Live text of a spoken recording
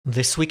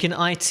This week in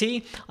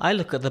IT, I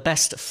look at the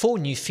best 4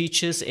 new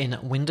features in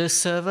Windows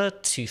Server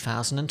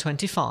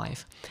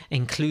 2025,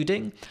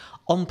 including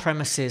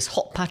on-premises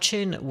hot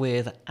patching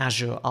with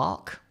Azure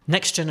Arc,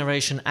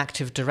 next-generation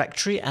Active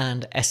Directory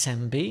and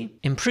SMB,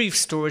 improved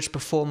storage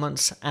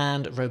performance,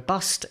 and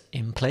robust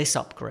in-place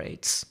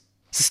upgrades.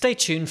 So stay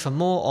tuned for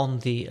more on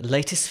the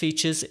latest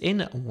features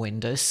in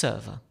Windows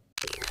Server.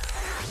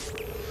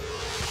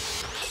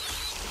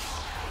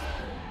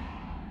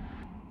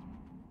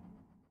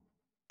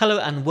 Hello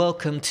and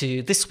welcome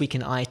to This Week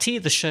in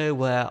IT, the show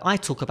where I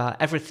talk about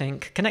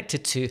everything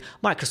connected to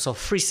Microsoft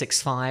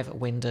 365,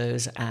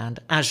 Windows and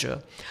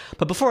Azure.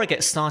 But before I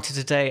get started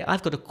today,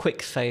 I've got a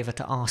quick favour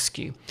to ask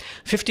you.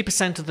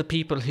 50% of the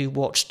people who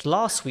watched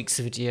last week's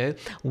video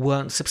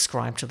weren't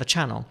subscribed to the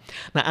channel.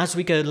 Now as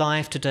we go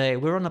live today,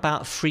 we're on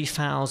about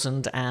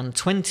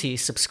 3,020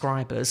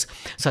 subscribers,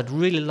 so I'd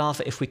really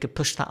love if we could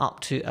push that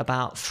up to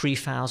about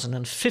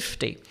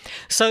 3,050.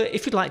 So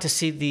if you'd like to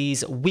see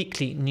these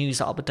weekly news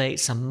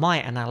updates and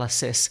my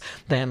analysis,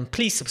 then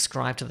please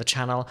subscribe to the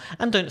channel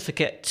and don't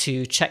forget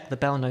to check the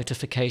bell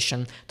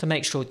notification to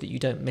make sure that you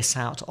don't miss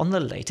out on the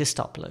latest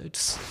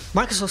uploads.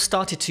 Microsoft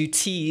started to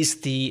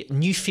tease the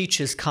new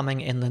features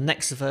coming in the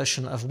next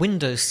version of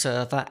Windows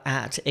Server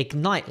at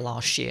Ignite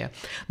last year.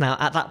 Now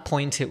at that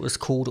point it was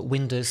called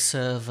Windows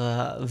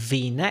Server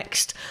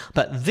vNext,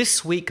 but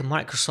this week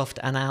Microsoft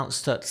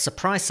announced that,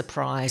 surprise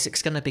surprise,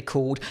 it's going to be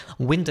called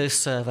Windows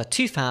Server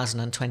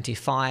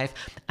 2025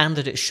 and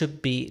that it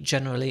should be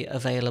generally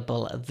available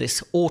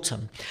this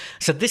autumn.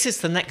 So this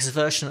is the next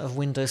version of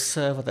Windows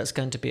Server that's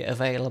going to be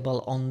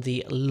available on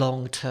the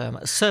long-term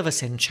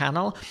servicing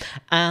channel,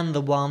 and the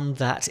one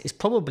that is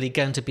probably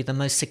going to be the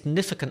most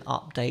significant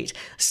update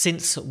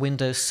since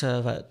Windows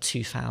Server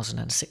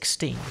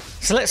 2016.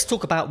 So let's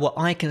talk about what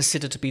I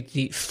consider to be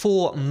the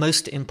 4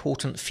 most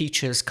important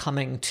features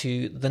coming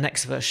to the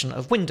next version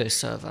of Windows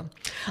Server.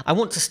 I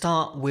want to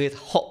start with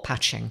hot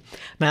patching.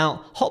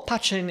 Now, hot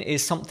patching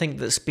is something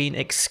that's been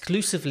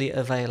exclusively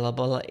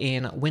available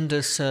in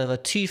Windows Server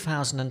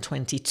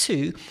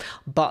 2022,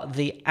 but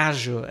the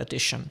Azure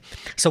edition.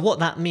 So what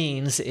that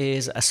means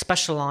is a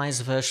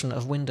specialized version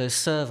of Windows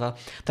Server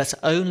that's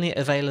only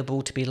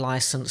available to be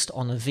licensed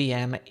on a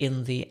VM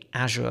in the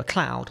Azure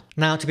cloud.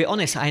 Now, to be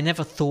honest, I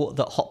never thought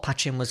that hot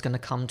patching was going to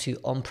come to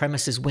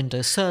on-premises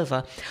Windows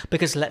Server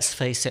because, let's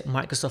face it,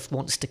 Microsoft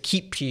wants to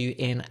keep you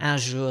in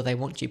Azure. They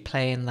want you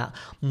paying that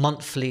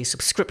monthly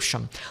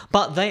subscription.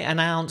 But they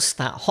announced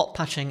that hot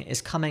patching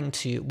is coming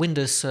to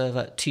Windows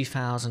Server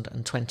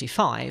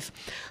 2025.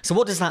 So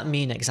what does that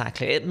mean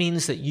exactly? It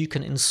means that you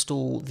can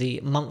install the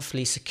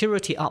monthly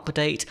security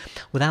update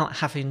without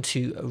having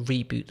to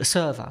reboot the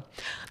server.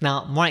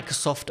 Now,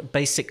 Microsoft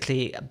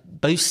basically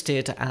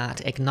boasted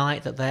at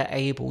Ignite that they're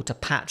able to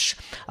patch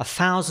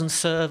 1,000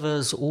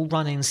 servers all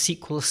running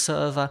SQL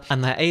Server,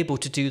 and they're able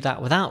to do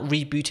that without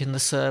rebooting the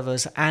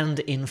servers and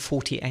in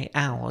 48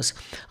 hours,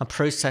 a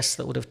process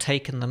that would have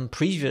taken them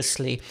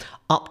previously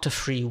up to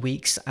 3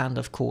 weeks and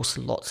of course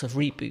lots of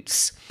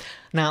reboots.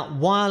 Now,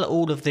 while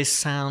all of this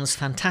sounds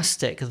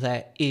fantastic,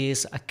 there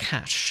is a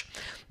catch.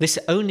 This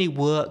only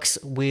works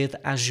with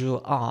Azure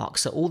Arc,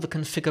 so all the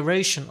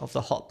configuration of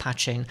the hot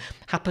patching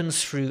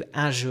happens through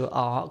Azure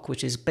Arc,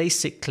 which is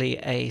basically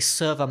a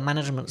server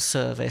management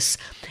service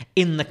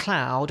in the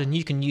cloud, and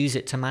you can use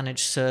it to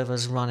manage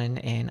servers running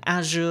in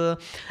Azure,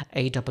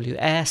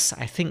 AWS,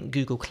 I think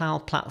Google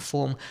Cloud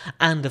Platform,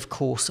 and of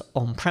course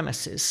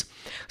on-premises.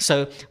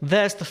 So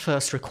there's the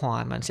first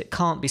requirement. It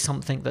can't be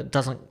something that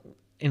doesn't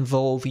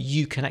involve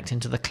you connecting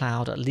to the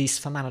cloud, at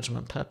least for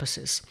management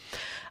purposes.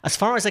 As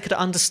far as I could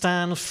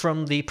understand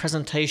from the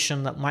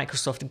presentation that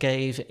Microsoft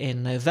gave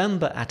in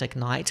November at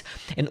Ignite,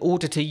 in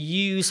order to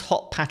use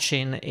hot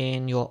patching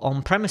in your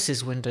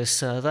on-premises Windows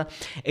Server,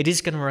 it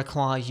is going to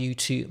require you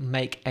to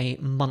make a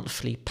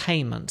monthly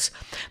payment.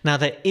 Now,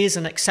 there is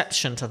an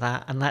exception to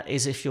that, and that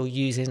is if you're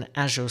using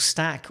Azure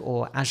Stack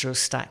or Azure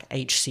Stack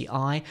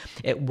HCI,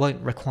 it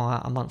won't require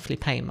a monthly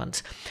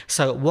payment.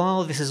 So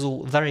while this is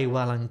all very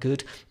well and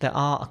good, there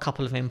are a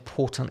couple of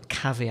important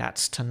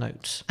caveats to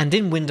note. And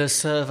in Windows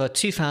Server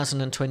 2025,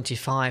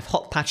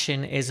 hot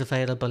patching is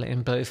available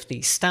in both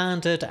the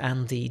standard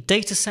and the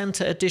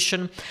Datacenter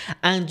edition,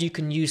 and you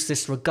can use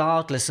this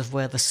regardless of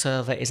where the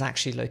server is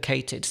actually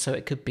located. So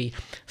it could be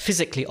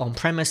physically on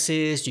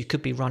premises, you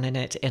could be running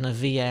it in a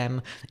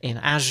VM in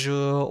Azure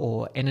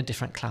or in a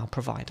different cloud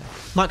provider.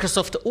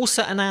 Microsoft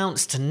also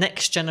announced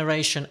next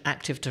generation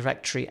Active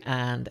Directory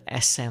and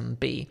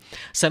SMB.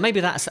 So maybe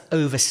that's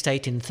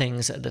overstating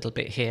things a little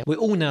bit here. We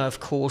all know, of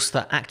course,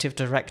 that Active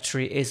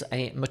Directory is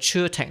a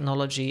mature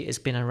technology. It's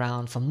been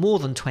around for more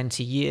than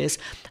 20 years,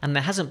 and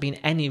there hasn't been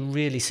any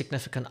really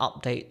significant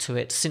update to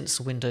it since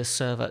Windows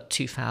Server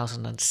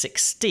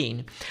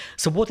 2016.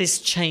 So what is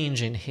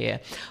changing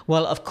here?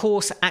 Well, of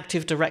course,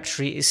 Active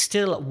Directory is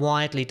still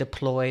widely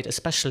deployed,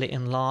 especially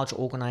in large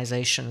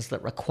organizations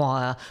that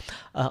require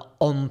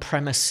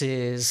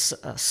on-premises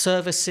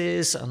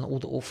services and all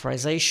the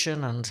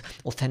authorization and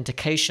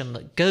authentication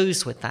that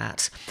goes with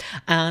that.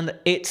 And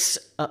it's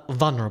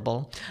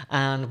vulnerable,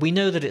 and we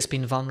know that it's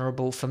been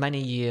vulnerable for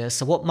many years.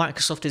 So what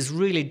Microsoft is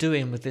really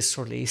doing with this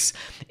release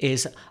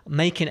is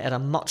making it a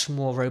much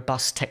more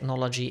robust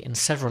technology in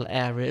several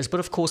areas, but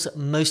of course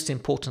most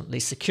importantly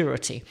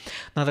security.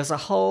 Now there's a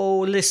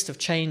whole list of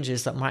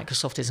changes that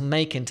Microsoft is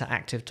making to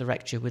Active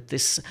Directory with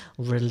this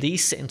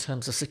release in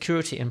terms of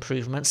security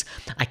improvements.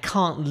 I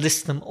can't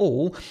list them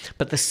all,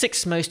 but the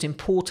 6 most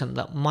important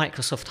that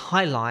Microsoft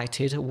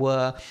highlighted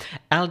were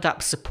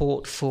LDAP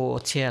support for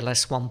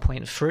TLS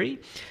 1.3,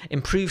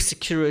 improved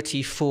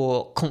security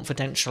for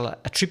confidential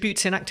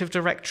attributes in Active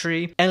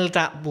Directory.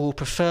 LDAP will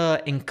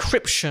prefer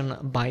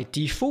encryption by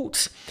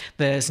default.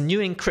 There's new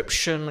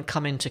encryption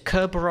coming to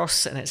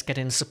Kerberos, and it's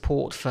getting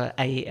support for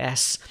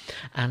AES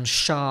and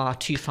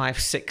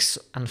SHA-256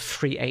 and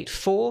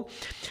 384.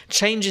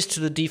 Changes to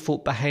the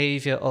default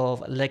behavior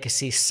of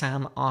legacy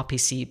SAM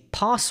RPC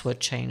password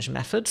change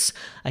methods,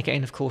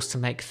 again of course to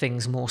make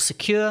things more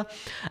secure,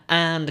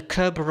 and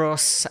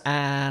Kerberos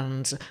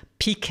and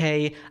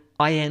PK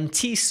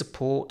INT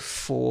support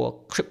for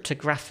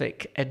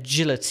cryptographic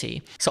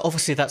agility. So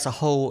obviously that's a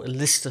whole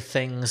list of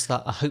things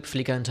that are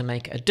hopefully going to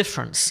make a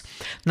difference.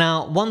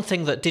 Now, one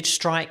thing that did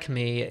strike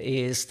me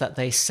is that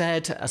they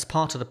said as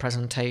part of the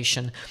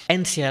presentation,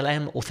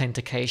 NTLM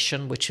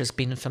authentication, which has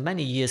been for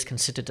many years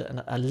considered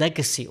a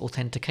legacy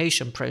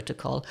authentication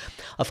protocol,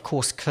 of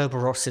course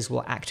Kerberos is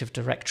what Active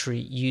Directory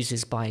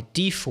uses by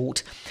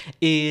default,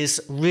 is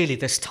really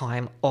this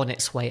time on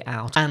its way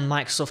out, and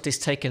Microsoft is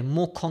taking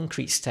more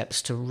concrete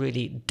steps to really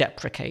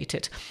deprecate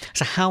it.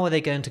 So how are they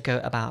going to go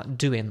about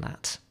doing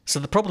that? So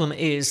the problem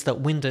is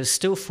that Windows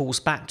still falls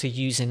back to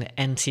using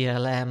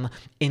NTLM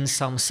in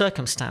some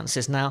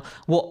circumstances. Now,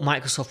 what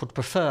Microsoft would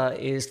prefer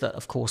is that,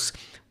 of course,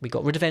 we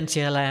got rid of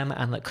NTLM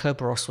and that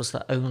Kerberos was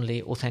the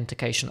only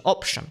authentication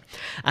option.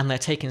 And they're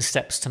taking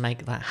steps to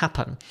make that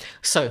happen.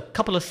 So, a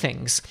couple of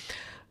things.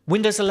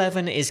 Windows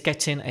 11 is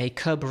getting a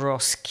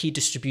Kerberos key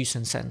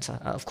distribution center.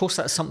 Of course,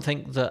 that's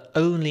something that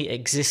only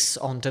exists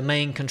on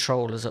domain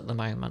controllers at the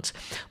moment.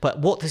 But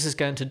what this is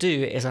going to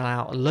do is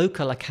allow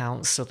local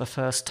accounts for the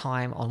first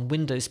time on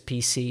Windows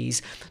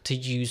PCs to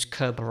use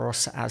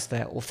Kerberos as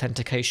their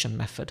authentication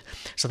method.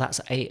 So that's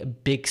a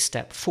big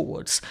step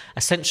forwards.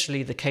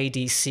 Essentially, the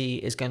KDC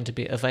is going to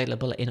be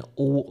available in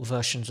all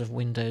versions of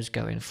Windows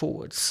going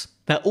forwards.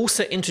 They're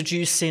also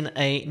introducing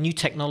a new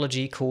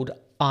technology called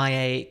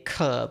IA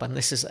Kerb, and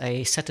this is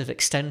a set of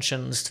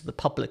extensions to the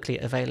publicly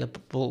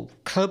available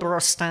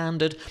Kerberos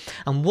standard.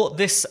 And what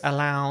this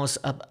allows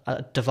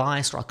a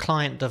device or a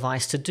client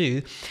device to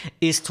do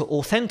is to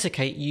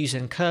authenticate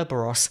using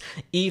Kerberos,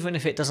 even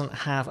if it doesn't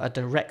have a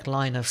direct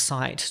line of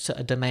sight to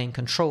a domain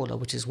controller,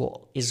 which is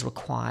what is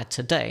required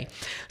today.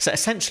 So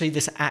essentially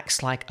this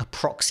acts like a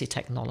proxy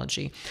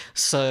technology.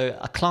 So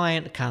a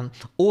client can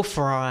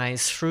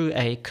authorize through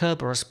a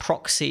Kerberos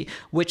proxy,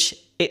 which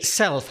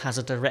itself has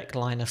a direct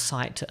line of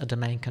sight to a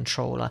domain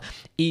controller,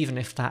 even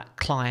if that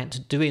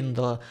client doing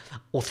the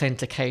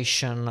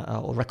authentication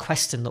or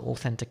requesting the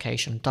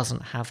authentication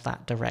doesn't have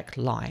that direct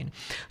line.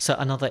 So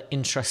another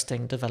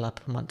interesting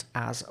development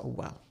as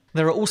well.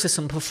 There are also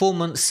some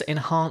performance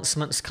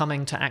enhancements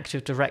coming to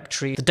Active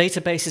Directory. The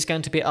database is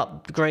going to be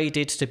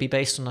upgraded to be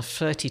based on a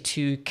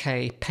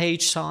 32K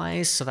page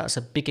size, so that's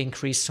a big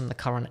increase from the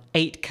current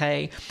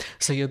 8K.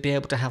 So you'll be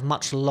able to have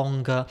much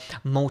longer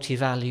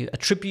multi-value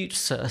attributes.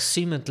 So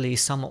assumedly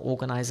some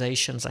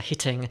organizations are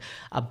hitting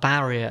a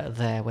barrier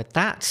there with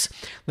that.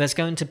 There's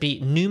going to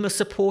be NUMA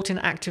support in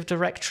Active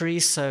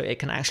Directory, so it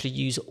can actually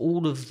use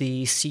all of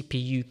the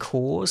CPU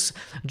cores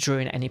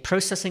during any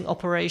processing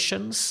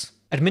operations.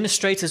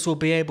 Administrators will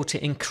be able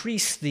to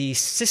increase the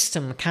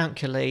system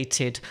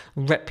calculated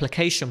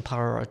replication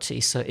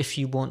priority. So if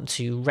you want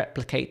to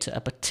replicate to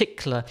a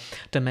particular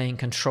domain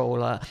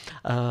controller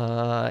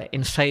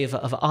in favor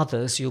of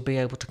others, you'll be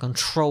able to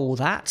control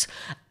that.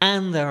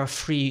 And there are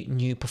 3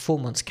 new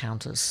performance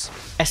counters.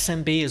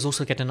 SMB is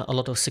also getting a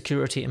lot of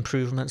security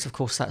improvements. Of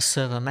course, that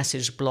server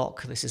message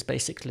block. This is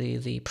basically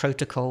the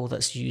protocol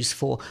that's used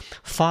for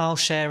file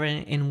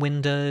sharing in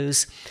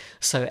Windows.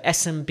 So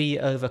SMB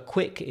over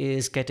QUIC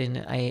is getting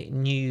a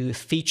new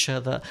feature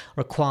that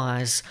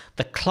requires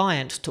the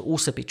client to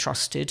also be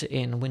trusted.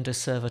 In Windows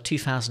Server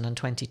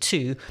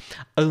 2022,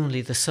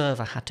 only the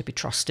server had to be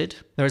trusted.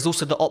 There is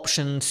also the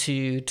option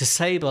to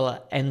disable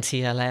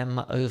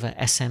NTLM over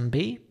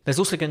SMB. There's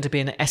also going to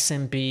be an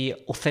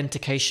SMB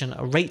authentication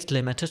rate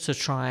limiter to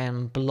try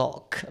and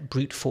block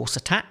brute force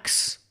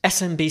attacks.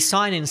 SMB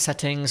sign-in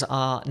settings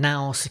are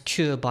now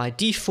secure by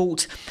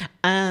default,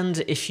 and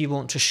if you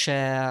want to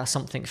share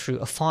something through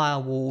a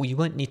firewall, you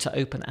won't need to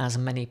open as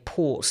many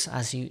ports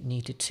as you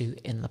needed to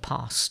in the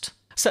past.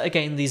 So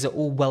again, these are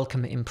all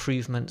welcome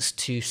improvements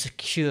to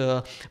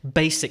secure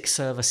basic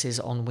services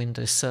on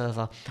Windows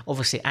Server.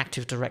 Obviously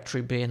Active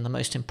Directory being the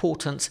most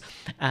important,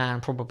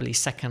 and probably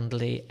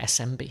secondly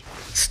SMB.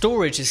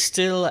 Storage is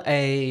still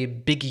a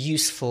big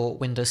use for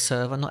Windows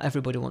Server. Not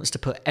everybody wants to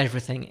put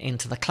everything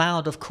into the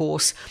cloud, of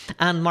course,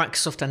 and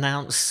Microsoft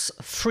announced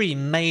 3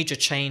 major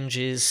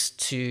changes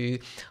to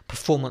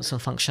performance and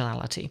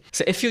functionality.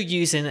 So if you're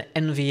using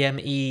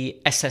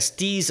NVMe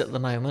SSDs at the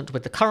moment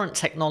with the current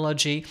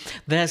technology,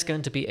 there's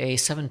going to be a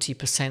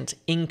 70%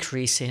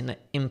 increase in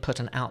input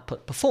and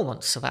output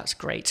performance, so that's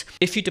great.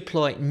 If you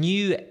deploy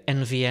new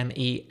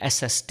NVMe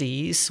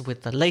SSDs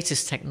with the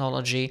latest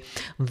technology,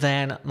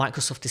 then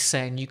Microsoft is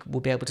saying you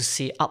will be able to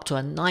see up to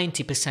a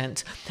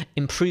 90%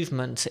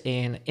 improvement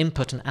in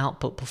input and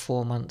output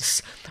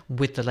performance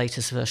with the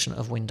latest version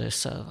of Windows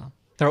Server.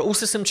 There are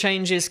also some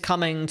changes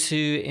coming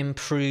to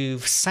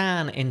improve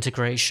SAN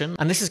integration,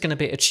 and this is going to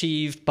be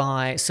achieved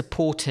by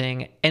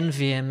supporting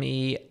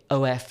NVMe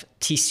OF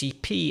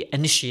TCP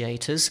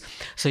initiators,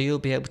 so you'll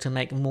be able to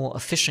make more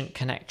efficient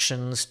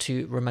connections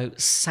to remote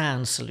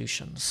SAN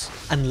solutions.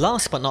 And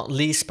last but not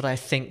least, but I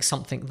think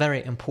something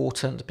very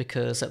important,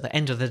 because at the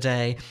end of the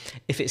day,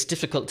 if it's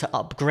difficult to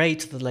upgrade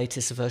to the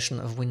latest version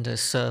of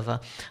Windows Server,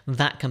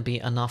 that can be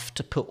enough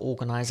to put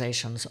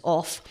organizations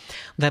off.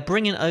 They're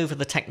bringing over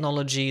the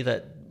technology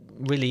that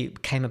really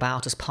came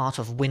about as part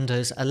of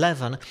Windows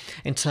 11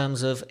 in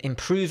terms of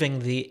improving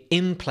the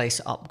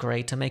in-place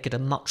upgrade to make it a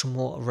much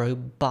more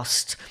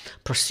robust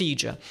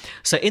procedure.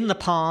 So in the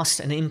past,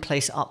 an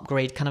in-place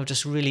upgrade kind of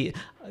just really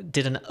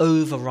did an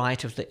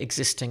overwrite of the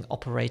existing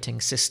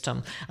operating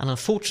system, and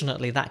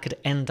unfortunately that could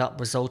end up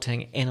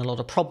resulting in a lot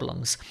of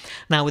problems.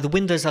 Now with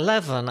Windows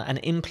 11, an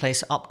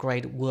in-place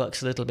upgrade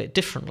works a little bit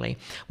differently.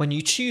 When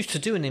you choose to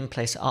do an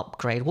in-place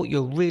upgrade, what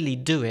you're really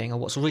doing, or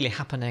what's really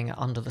happening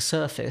under the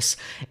surface,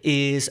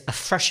 is a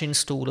fresh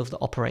install of the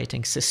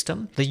operating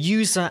system. The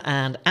user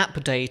and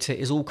app data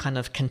is all kind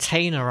of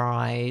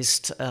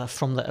containerized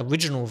from the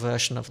original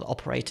version of the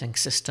operating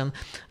system,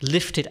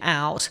 lifted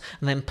out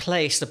and then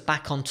placed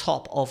back on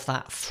top of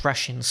that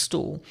fresh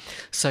install.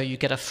 So you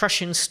get a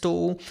fresh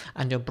install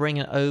and you're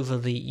bringing over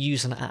the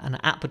user and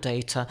app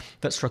data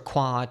that's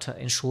required to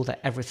ensure that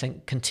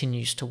everything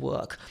continues to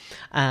work.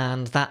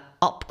 And that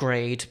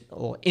upgrade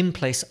or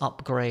in-place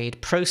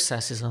upgrade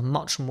process is a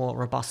much more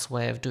robust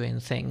way of doing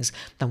things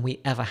than we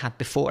ever had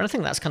before. And I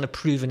think that's kind of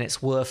proven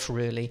its worth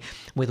really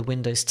with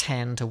Windows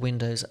 10 to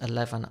Windows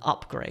 11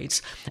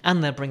 upgrades.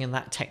 And they're bringing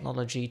that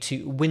technology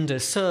to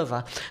Windows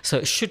Server, so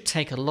it should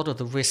take a lot of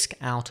the risk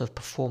out of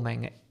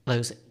performing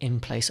those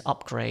in-place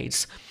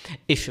upgrades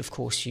if, of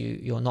course,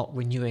 you're not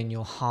renewing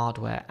your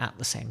hardware at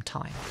the same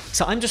time.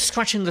 So I'm just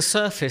scratching the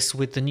surface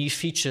with the new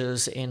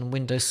features in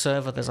Windows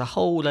Server. There's a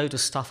whole load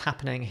of stuff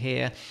happening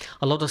here.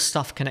 A lot of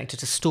stuff connected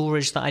to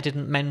storage that I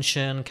didn't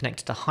mention,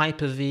 connected to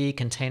Hyper-V,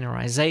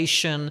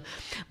 containerization.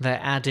 They're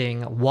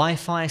adding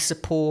Wi-Fi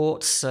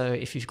support, so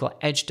if you've got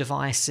edge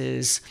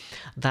devices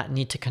that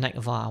need to connect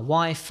via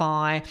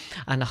Wi-Fi,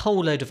 and a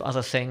whole load of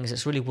other things.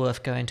 It's really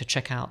worth going to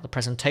check out the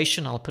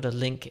presentation. I'll put a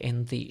link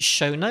in the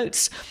show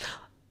notes.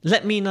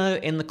 Let me know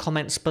in the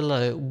comments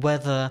below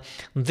whether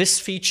this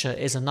feature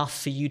is enough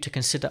for you to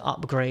consider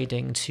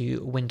upgrading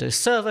to Windows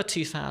Server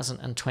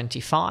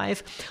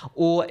 2025,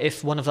 or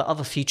if one of the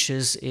other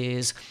features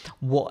is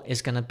what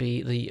is going to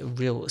be the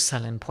real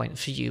selling point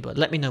for you. But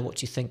let me know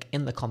what you think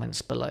in the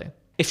comments below.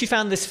 If you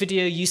found this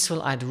video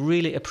useful, I'd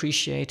really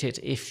appreciate it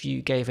if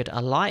you gave it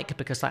a like,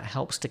 because that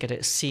helps to get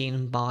it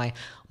seen by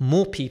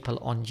more people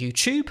on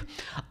YouTube.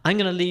 I'm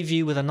going to leave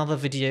you with another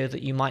video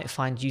that you might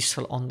find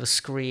useful on the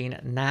screen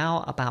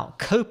now about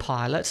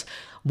Copilot,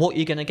 what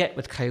you're going to get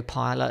with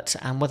Copilot,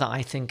 and whether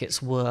I think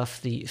it's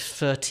worth the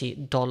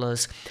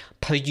 $30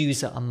 per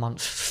user a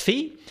month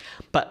fee.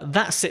 But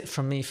that's it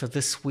from me for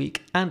this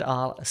week, and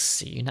I'll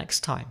see you next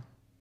time.